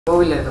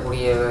கோவிலில்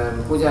இருக்கக்கூடிய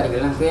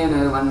பூஜாரிகள்லாம்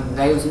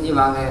தயவு செஞ்சு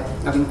வாங்க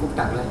அப்படின்னு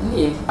கூப்பிட்டாங்களே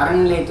இல்லையே.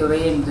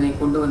 அறநிலையத்துறையை இதனை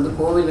கொண்டு வந்து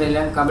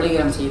கோவில்களெல்லாம்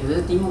கபலீகரம் செய்தது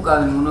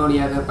திமுகவின்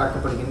முன்னோடியாக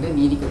பார்க்கப்படுகின்ற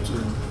நீதி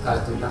கட்சியின்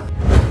காலத்தில் தான்.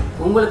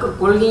 உங்களுக்கு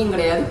கொள்கையும்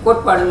கிடையாது,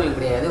 கோட்பாடுகளும்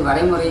கிடையாது,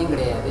 வரைமுறையும்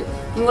கிடையாது.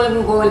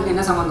 உங்களுக்கும் கோவிலுக்கு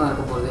என்ன சம்மந்தம்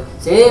இருக்க போகுது?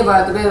 சரி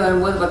 10 பேர்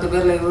வரும்போது 10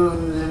 பேரில்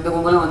இந்த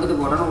கும்பலும் வந்துட்டு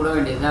போடணும் விட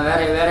வேண்டியது தான்.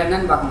 வேற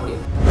என்னன்னு பார்க்க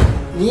முடியும்.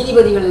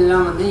 நீதிபதிகள்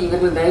எல்லாம் வந்து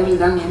இவர்கள்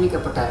தயவில் தான்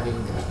நியமிக்கப்பட்டார்கள்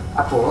என்கிறார்.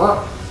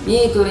 அப்போது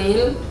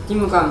நீதித்துறையில்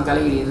திமுகவின்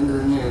தலையீடு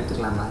இருந்ததுன்னு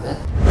எடுத்துக்கலாமா? அதை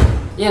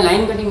ஏன்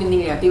லைன் கட்டி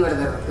நின்றீங்க?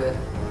 அத்திவரதருக்கு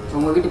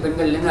உங்கள் வீட்டு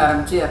பெண்கள்லேருந்து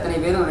ஆரம்பித்து அத்தனை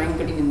பேரும் லைன்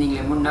கட்டி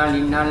நின்றீங்களே, 3 நாள்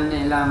இந்நாள்னு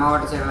எல்லா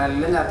மாவட்ட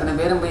செயலாளர்லேருந்து அத்தனை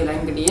பேரும் போய்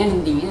லைன் கட்டி ஏன்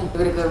நின்றீங்க?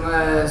 இவருக்கு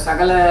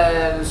சகல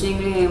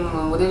விஷயங்களையும்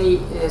உதவி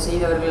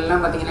செய்தவர்கள்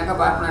எல்லாம் பார்த்தீங்கன்னாக்கா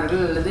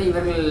பார்ப்பனர்கள் அல்லது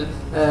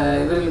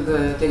இவர்களுக்கு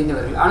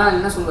தெரிந்தவர்கள். ஆனால்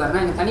என்ன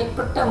சொல்வாருன்னா, எனக்கு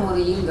தனிப்பட்ட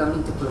முறையில்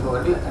கவனித்துக்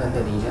கொள்பவர்கள்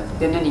அறந்தவீங்க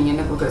என்ன நீங்கள்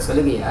என்ன கொடுக்குற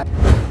சலுகையா?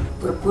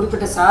 ஒரு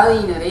குறிப்பிட்ட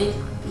சாதியினரை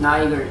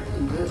நாய்கள்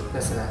என்று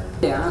பேசுகிறார்.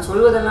 ஆனால்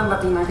சொல்வதெல்லாம்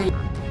பார்த்தீங்கன்னாக்கா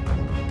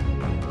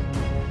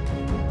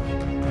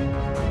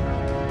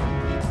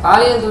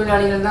பாலியல்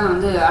தொழிலாளிகள் தான்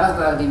வந்து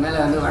பாரதி மேலே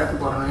வந்து வழக்கு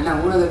போடணும். ஏன்னா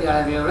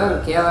ஊடகவியாளர்களை விட ஒரு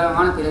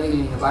கேவலமான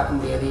பிறவிகள் நீங்கள் பார்க்க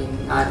முடியாது.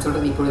 நான்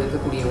சொல்கிறது இப்பொழுது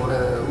இருக்கக்கூடிய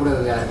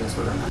ஊடகவியாளர்கள்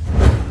சொல்கிறேன்.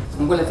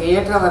 உங்களுக்கு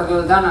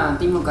ஏற்றவர்கள் தான் நான்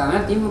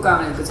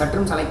திமுகவினருக்கு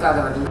சற்றும்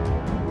சளைக்காதவர்கள்.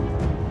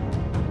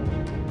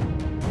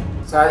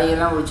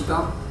 சாதியெல்லாம்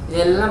ஒழிச்சிட்டோம்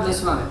இதெல்லாம்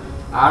பேசுவாங்க.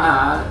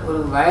 ஆனால் ஒரு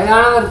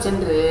வயதானவர்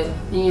சென்று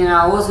நீங்கள்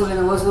நான்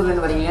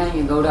ஓசூர்லேருந்து வரீங்களா,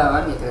 நீங்கள்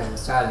கவுடாவான்னு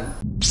கேட்குறாரு ஸ்டாலின்.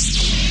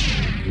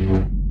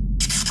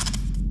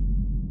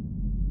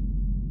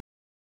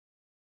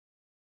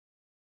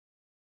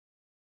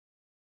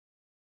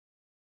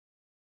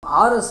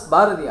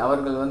 பாரதி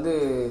அவர்கள் வந்து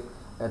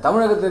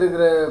தமிழகத்தில்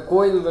இருக்கிற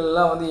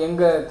கோயில்கள்லாம் வந்து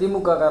எங்கள்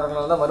திமுக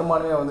காரங்களால் தான்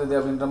வருமானமே வந்தது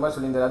அப்படின்ற மாதிரி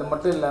சொல்லியிருந்தார். அது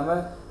மட்டும்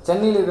இல்லாமல்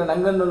சென்னையில் இருக்கிற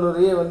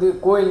நங்கநல்லூரையே வந்து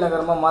கோயில்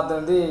நகரமாக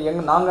மாற்றினது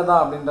நாங்கள்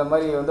தான் அப்படின்ற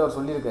மாதிரி வந்து அவர்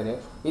சொல்லியிருக்காரு.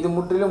 இது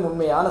முற்றிலும்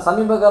உண்மையாக. ஆனால்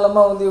சமீப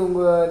காலமாக வந்து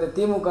இந்த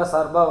திமுக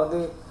சார்பாக வந்து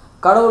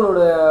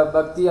கடவுளோட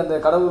பக்தி, அந்த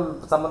கடவுள்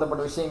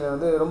சம்மந்தப்பட்ட விஷயங்களை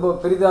வந்து ரொம்ப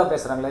பெரிதாக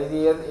பேசுகிறாங்களே,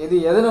 இது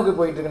எதை நோக்கி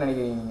போயிட்டுருக்குன்னு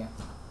நினைக்கிறீங்க நீங்கள்?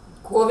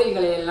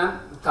 கோவில்களை எல்லாம்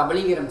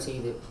கபலீகரம்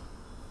செய்து,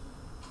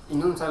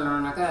 இன்னும்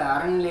சொல்லணும்னாக்கா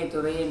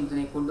அறநிலையத்துறையை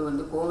இதனை கொண்டு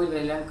வந்து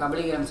கோவில்களெல்லாம்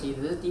கபலீகரம்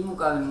செய்தது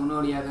திமுகவின்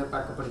முன்னோடியாக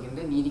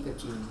பார்க்கப்படுகின்ற நீதி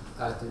கட்சியின்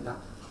காலத்தில் தான்.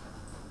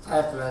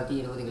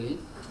 1920களில்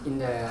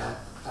இந்த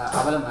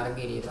அவலம்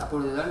அரங்கேறியது.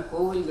 அப்பொழுதுதான்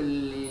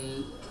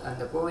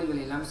அந்த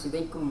கோவில்களெல்லாம்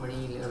சிதைக்கும்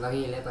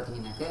வகையில்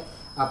பார்த்தீங்கன்னாக்க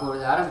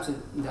அப்பொழுது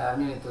ஆரம்பிச்சது இந்த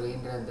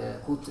அறநிலையத்துறைன்ற அந்த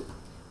கூத்து.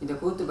 இந்த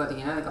கூத்து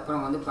பார்த்திங்கன்னா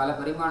அதுக்கப்புறம் வந்து பல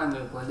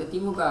பரிமாணங்களுக்கு வந்து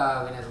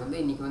திமுகவினர் வந்து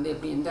இன்றைக்கி வந்து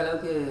எப்படி எந்த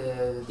அளவுக்கு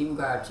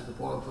திமுக ஆட்சிக்கு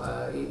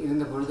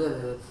இருந்த பொழுது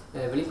அது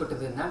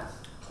வெளிப்பட்டதுன்னா,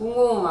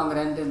 குங்குமம்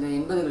வாங்குறேன்ட்டு இந்த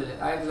 80களில்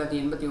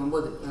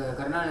 1989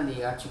 கருணாநிதி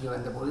ஆட்சிக்கு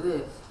வந்தபொழுது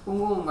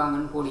குங்குமம்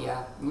வாங்கன்னு போடியா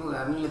இன்னும்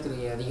அறநிலையத்துறை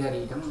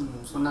அதிகாரியிடம்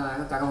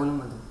சொன்னதாக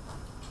தகவலும் வந்தது.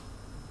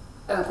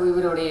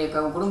 இவருடைய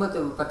குடும்பத்து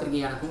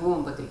பத்திரிகையான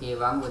குங்குமம் பத்திரிகையை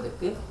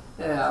வாங்குவதற்கு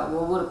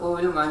ஒவ்வொரு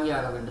கோவிலும் வாங்கி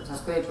ஆக வேண்டும்,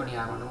 சப்ஸ்கிரைப் பண்ணி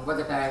ஆக வேண்டும்.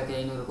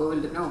 38,500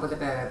 கோவில் இருக்குன்னா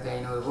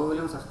 38,500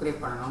 கோவிலும்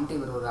சப்ஸ்கிரைப் பண்ணணும்ட்டு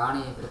இவர் ஒரு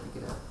ஆணையை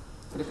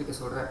பிறப்பிக்க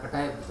சொல்கிறார்,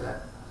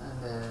 கட்டாயப்படுத்துகிறார்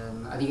அந்த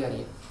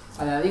அதிகாரியை.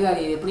 அந்த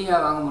அதிகாரி எப்படியா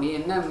வாங்க முடியும்,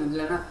 என்ன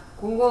இல்லைன்னா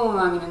குங்குமம்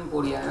வாங்கினு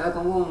போடியா, அதாவது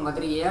குங்குமம்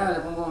பத்திரிகையா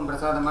இல்லை குங்குமம்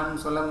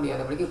பிரசாதமானு சொல்ல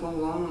முடியாதபடிக்கு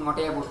குங்குமம்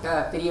மொட்டையாக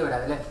போட்டால் தெரிய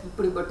வராதுல்ல.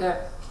 இப்படிப்பட்ட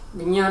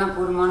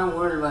விஞ்ஞானபூர்வமான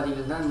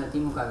ஊழல்வாதிகள் தான் இந்த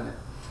திமுகவினர்.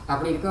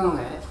 அப்படி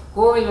இருக்கவங்க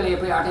கோவில்களை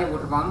எப்படி ஆட்டையை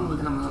போட்டிருப்பாங்கன்னு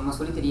உங்களுக்கு நம்ம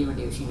சொல்லி தெரிய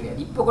வேண்டிய விஷயம்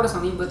கிடையாது. இப்போ கூட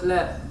சமீபத்தில்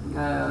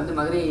வந்து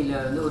மதுரையில்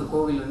வந்து ஒரு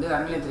கோவில் வந்து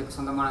அறநிலையத்துறைக்கு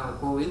சொந்தமான ஒரு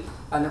கோவில்.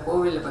 அந்த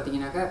கோவிலில்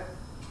பார்த்தீங்கன்னாக்கா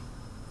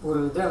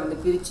ஒரு இதை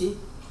வந்து பிரித்து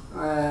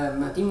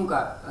திமுக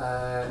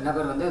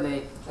நபர் வந்து அதை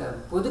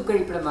பொது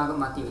கழிப்பிடமாக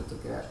மாற்றி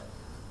வைத்திருக்கிறார்.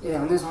 இதை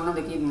வந்து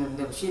சொன்னதுக்கு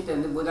இந்த விஷயத்தை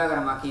வந்து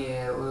பூதாகரமாக்கி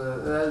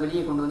அதாவது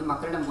வெளியே கொண்டு வந்து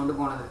மக்களிடம் கொண்டு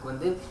போனதுக்கு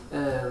வந்து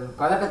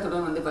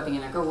பதட்டத்துடன் வந்து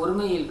பார்த்திங்கனாக்கா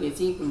ஒருமையில்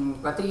பேசி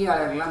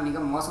பத்திரிகையாளர்கள்லாம்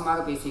மிக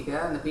மோசமாக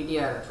பேசியிருக்கிறார் அந்த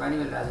பிடிஆர்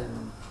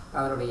பழனிவேல்ராஜன்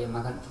அவருடைய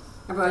மகன்.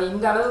 அப்போ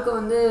இந்த அளவுக்கு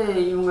வந்து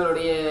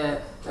இவங்களுடைய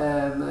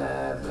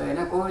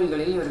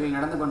கோவில்களில் இவர்கள்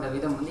நடந்து கொண்ட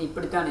விதம் வந்து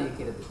இப்படித்தான்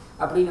இருக்கிறது.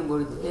 அப்படின்னும்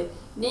பொழுது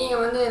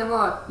நீங்கள் வந்து என்னமோ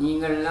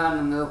நீங்கள்லாம்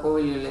நம்ம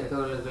கோவில்களில்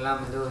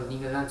இருக்கிறவர்களுக்கெல்லாம் வந்து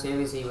நீங்கள் தான்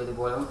சேவை செய்வது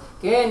போலவும்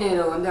CAA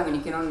வந்து அங்கே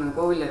நிற்கணும்னு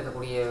கோவிலில்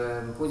இருக்கக்கூடிய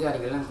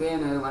பூஜாரிகள்லாம் CAA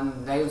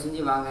தயவு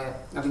செஞ்சு வாங்க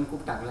அப்படின்னு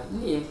கூப்பிட்டாங்களே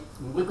இல்லையே.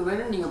 உங்களுக்கு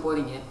வேணும்னு நீங்கள்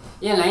போகிறீங்க,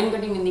 ஏன் லைன்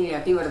கட்டி நின்றீங்க?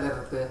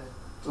 அத்திவரதருக்கு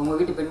உங்கள்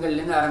வீட்டு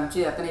பெண்கள்லேருந்து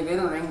ஆரம்பித்து அத்தனை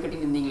பேரும் லைன் கட்டி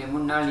நின்றீங்களே,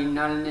 3 நாள்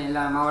இந்நாள்னு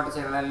எல்லா மாவட்ட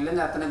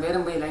செயலாளர்லேருந்து அத்தனை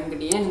பேரும் போய் லைன்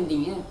கட்டி ஏன்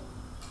நின்றீங்க?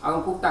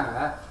 அவங்க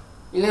கூப்பிட்டாங்களா?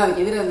 இல்லை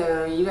அதுக்கு எதிர அந்த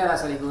ஈவேரா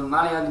சிலைக்கு ஒரு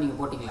மாலையாவது நீங்கள்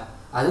போட்டிங்களா?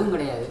 அதுவும்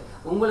கிடையாது.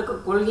 உங்களுக்கு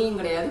கொள்கையும்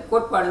கிடையாது,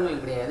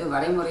 கோட்பாடுகள் கிடையாது,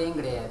 வரைமுறையும்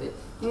கிடையாது.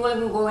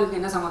 உங்களுக்கும் கோவிலுக்கு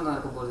என்ன சம்மந்தம்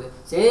இருக்க போகுது?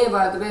 சரி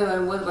 10 பேர்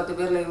வரும்போது 10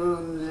 பேரில்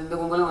இந்த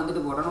கும்பலும்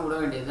வந்துட்டு போடணும் விட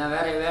வேண்டியது தான்.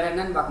 வேற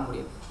என்னன்னு பார்க்க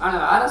முடியும்.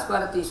 ஆனால்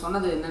பாரதி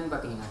சொன்னது என்னன்னு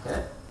பார்த்தீங்கன்னாக்க,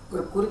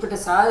 ஒரு குறிப்பிட்ட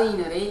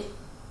சாதியினரை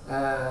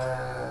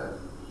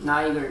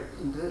நாய்கள்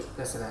என்று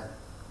பேசுகிறார்.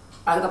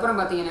 அதுக்கப்புறம்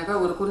பார்த்தீங்கன்னாக்கா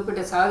ஒரு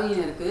குறிப்பிட்ட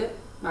சாதியினருக்கு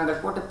நாங்கள்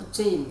போட்ட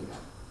பிச்சை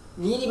என்கிறார்.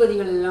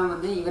 நீதிபதிகள் எல்லாம்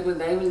வந்து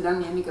இவர்கள் தயவில்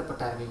தான்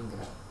நியமிக்கப்பட்டார்கள்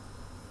என்கிறார்.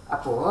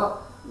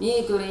 அப்போது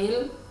நீதித்துறையில்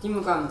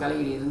திமுகவின்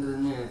தலையீடு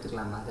இருந்ததுன்னு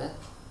எடுத்துக்கலாமா அதை?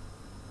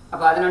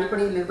 அப்போ அதன்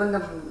அடிப்படையில்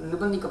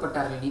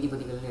நிர்பந்திக்கப்பட்டார்கள்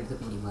நீதிபதிகள்னு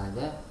எடுத்துக்க முடியுமா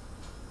அதை?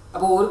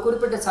 அப்போ ஒரு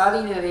குறிப்பிட்ட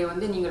சாதியினரை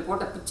வந்து நீங்கள்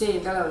போட்ட பிச்சை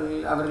என்றால்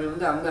அவர்கள்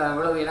வந்து அவங்க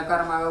அவ்வளவு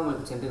இலக்காரமாக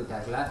உங்களுக்கு சென்று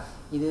விட்டார்களா?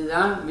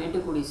 இதுதான்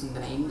மேட்டுக்குடி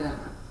சிந்தனை.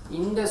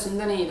 இந்த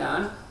சிந்தனை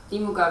தான்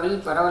திமுகவில்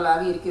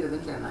பரவலாக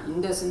இருக்கிறதுன்றன.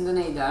 இந்த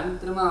சிந்தனை தான்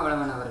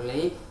திருமாவளவன்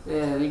அவர்களை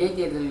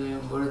இடைத்தேர்தல்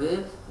பொழுது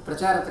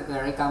பிரச்சாரத்துக்கு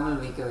அழைக்காமல்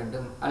வைக்க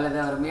வேண்டும், அல்லது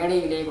அவர்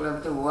மேடையிலே கூட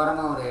விட்டு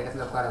ஓரமாக ஒரு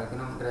இடத்துல உட்கார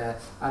வைக்கணும்ன்ற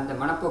அந்த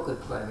மனப்போக்கு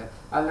இருக்கு பாருங்க.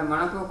 அந்த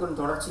மனப்போக்கின்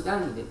தொடர்ச்சி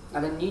தான் இது,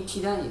 அதன்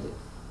நீட்சி தான் இது.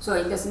 ஸோ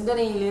இந்த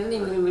சிந்தனையிலிருந்து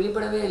இவர்கள்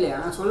வெளிப்படவே இல்லை.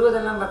 ஆனால்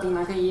சொல்வதெல்லாம்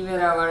பார்த்தீங்கன்னாக்கா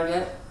ஈவேரா வாழ்க,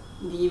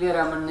 இந்த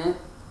ஈவேரா மண்ணு,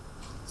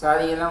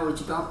 சாதியெல்லாம்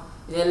ஒழிச்சிட்டோம்,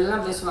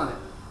 இதெல்லாம் பேசுவாங்க.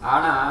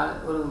 ஆனால்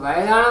ஒரு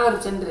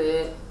வயதானவர் சென்று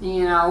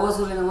நீங்கள் நான்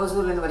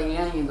ஓசூர்லேருந்து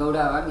வரீங்களா, நீங்கள்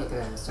கவுடாவான்னு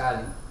கேட்குறாரு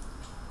ஸ்டாலின்.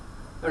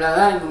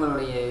 இவ்வளோதான்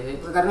இவங்களுடைய இது.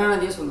 இப்போ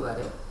கருணாநிதியே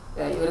சொல்லுவார்,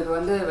 இவருக்கு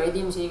வந்து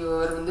வைத்தியம்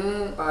செய்பவர் வந்து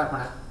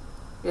பார்ப்பனர்,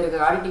 இவருக்கு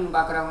ஆடிட்டிங்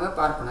பார்க்குறவங்க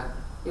பார்ப்பனர்,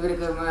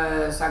 இவருக்கு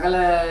சகல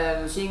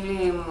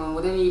விஷயங்களையும்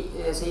உதவி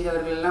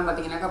செய்தவர்கள் எல்லாம்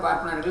பார்த்தீங்கன்னாக்கா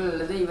பார்ப்பனர்கள்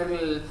அல்லது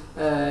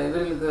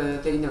இவர்களுக்கு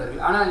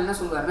தெரிந்தவர்கள். ஆனால் என்ன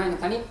சொல்வார்னா,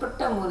 எனக்கு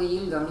தனிப்பட்ட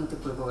முறையில்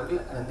கவனித்துக்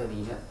கொடுப்பவர்கள்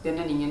அருந்ததியினர்.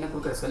 என்ன நீங்கள் என்ன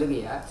கொடுக்குற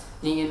சலுகையா,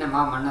 நீங்கள் என்ன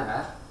மன்னரா,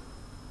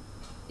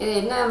 இது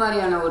என்ன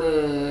மாதிரியான ஒரு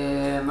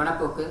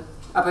மனப்போக்கு?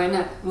 அப்போ என்ன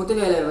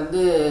முத்துவேலர்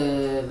வந்து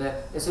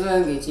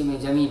சிவகங்கை சீமை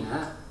ஜமீனா,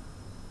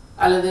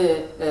 அல்லது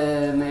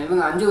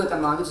இவங்க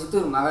அஞ்சுகத்தம்மா வந்து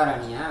சித்தூர்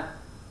மகாராணியா,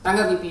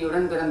 தங்க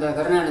பிபியுடன் பிறந்த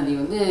கருணாநிதி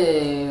வந்து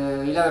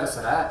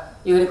இளவரசரா,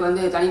 இவருக்கு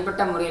வந்து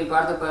தனிப்பட்ட முறையில்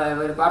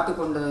பார்த்து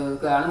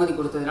கொண்டதுக்கு அனுமதி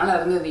கொடுத்ததுனால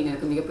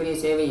அருந்ததியினருக்கு மிகப்பெரிய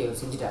சேவையை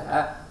செஞ்சுட்டாரா?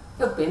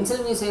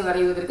 பென்சில் மீசை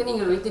வரைவதற்கு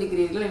நீங்கள்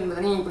வைத்திருக்கிறீர்கள்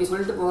என்பதனை இப்படி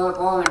சொல்லிட்டு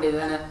போக வேண்டியது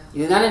தானே.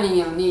 இதுதானே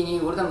நீங்கள் வந்து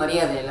நீங்கள் கொடுத்த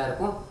மரியாதை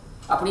எல்லாருக்கும்.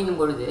 அப்படிங்கும்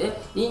பொழுது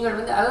நீங்கள்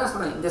வந்து அதான்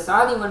சொல்கிறேன், இந்த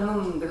சாதி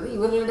வன்மம்ங்கிறது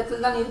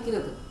இவர்களிடத்தில் தான்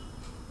இருக்கிறது.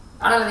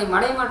 ஆனால் அதை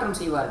மடைமாற்றம்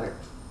செய்வார்கள்.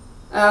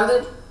 அதாவது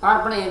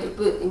பார்ப்பன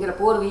எதிர்ப்பு என்கிற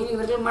போர்வையில்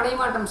இவர்கள்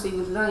மடைமாற்றம்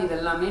செய்வது தான்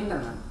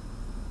இதெல்லாமேன்றாங்க.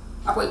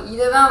 அப்போ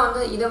இதை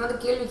வந்து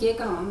கேள்வி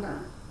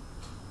கேட்கணும்ன்றாங்க.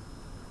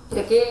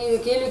 இதை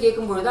கேள்வி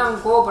கேட்கும்பொழுது தான்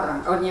அவங்க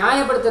கோவப்படுறாங்க. அவர்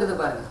நியாயப்படுத்துறது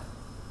பாருங்க,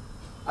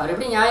 அவர்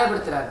எப்படி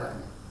நியாயப்படுத்துறாரு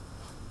பாருங்க.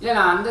 இல்லை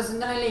நான் அந்த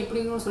சிந்தனையில்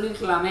இப்படின்னு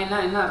சொல்லியிருக்கலாமே,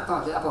 என்ன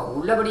அர்த்தம் அது? அப்போ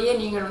உள்ளபடியே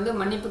நீங்கள் வந்து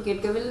மன்னிப்பு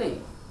கேட்கவில்லை,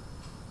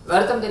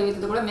 வருத்தம்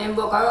தெரிவித்தது கூட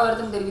மேம்போக்காக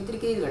வருத்தம்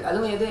தெரிவித்திருக்கிறீர்கள்.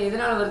 அதுவும்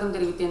எதனால் வருத்தம்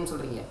தெரிவித்தேன்னு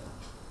சொல்கிறீங்க?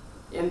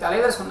 என்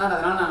தலைவர் சொன்னார்,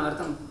 அதனால் நான்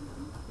வருத்தம்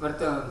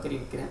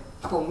தெரிவிக்கிறேன்.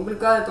 அப்போ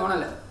உங்களுக்காக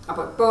தோணலை.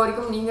 அப்போ இப்போ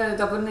வரைக்கும் நீங்கள்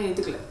அது தப்புன்னு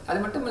ஏற்றுக்கல. அது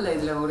மட்டும் இல்லை,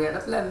 இதில் ஒரு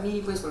இடத்துல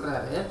மீறி போய்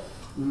சொல்கிறாரு,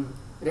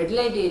 ரெட்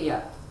லைட் ஏரியா,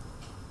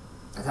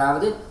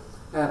 அதாவது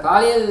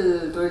பாலியல்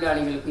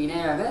தொழிலாளிகளுக்கு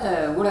இணையாக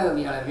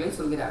ஊடகவியாளர்களை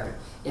சொல்கிறார்கள்.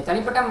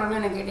 தனிப்பட்ட முறையில்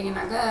என்ன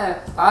கேட்டிங்கன்னாக்கா,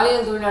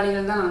 பாலியல்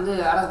தொழிலாளிகள் தான் வந்து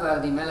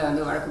பாரதி மேலே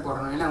வந்து வழக்கு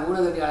போடணும். ஏன்னா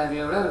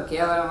ஊடகவியாளர்களோட ஒரு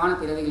கேவலமான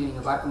பிறவிகள்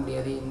நீங்கள் பார்க்க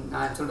முடியாது.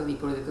 நான் சொல்கிறது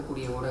இப்பொழுது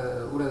இருக்கக்கூடிய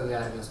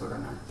ஊடகவியாளர்களை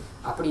சொல்கிறேன் நான்.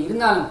 அப்படி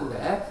இருந்தாலும் கூட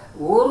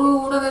ஒரு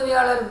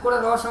ஊடகவியாளருக்கு கூட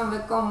ரோஷம்,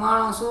 வெக்கம்,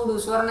 மானம், சூடு,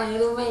 சுவரணம்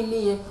எதுவுமே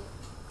இல்லையே.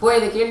 போய்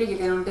இதை கேள்வி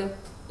கேட்கணுன்ட்டு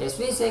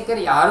எஸ்வி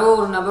சேகர் யாரோ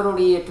ஒரு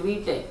நபருடைய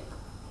ட்வீட்டை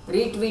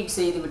ரீட்வீட்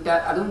செய்து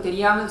விட்டார், அதுவும்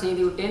தெரியாமல்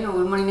செய்து விட்டேன்னு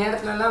 1 மணி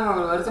நேரத்துலலாம்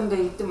அவர் வருத்தம்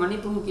தெரிவித்து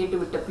மன்னிப்பும்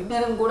கேட்டுவிட்ட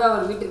பின்னரும் கூட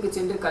அவர் வீட்டிற்கு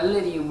சென்று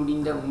கல்லெறிய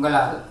முடிந்த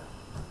உங்களால்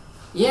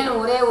ஏன்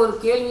ஒரே ஒரு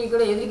கேள்வி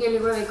கூட எதிர்கேள்வி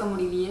கூட வைக்க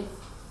முடியலையே?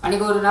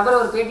 அன்றைக்கி ஒரு நபர்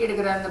ஒரு பேட்டி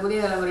எடுக்கிறார், அந்த புதிய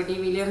தலைமுறை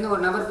டிவியிலேருந்து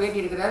ஒரு நபர்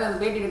பேட்டி எடுக்கிறார். அந்த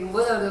பேட்டி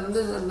எடுக்கும்போது அவர்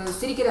வந்து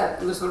சிரிக்கிறார்.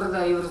 இவர்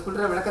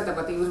சொல்கிற விளக்கத்தை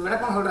பற்றி இவர்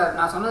விளக்கம் சொல்கிறார்,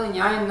 நான் சொன்னது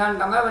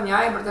நியாயம்தான், அவர்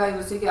நியாயப்படுத்துகிறார்,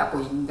 இவர் சிரிக்கிறார்.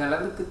 அப்போ இந்த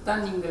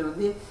அளவுக்குத்தான் நீங்கள்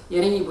வந்து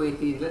இறங்கி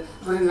போயிருக்கிறீர்கள்.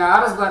 இப்போ இந்த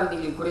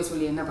பாரதிகளை குறை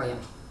சொல்லி என்ன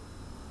பயன்?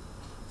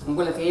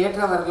 உங்களுக்கு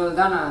ஏற்றவர்கள்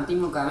தான்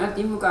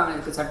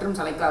திமுகவினருக்கு சற்றும்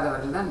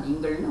சளைக்காதவர்கள் தான்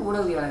நீங்கள்னு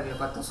ஊடகவியாளர்களை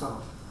பார்த்து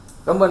சொல்லணும்.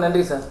 ரொம்ப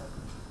நன்றி சார்.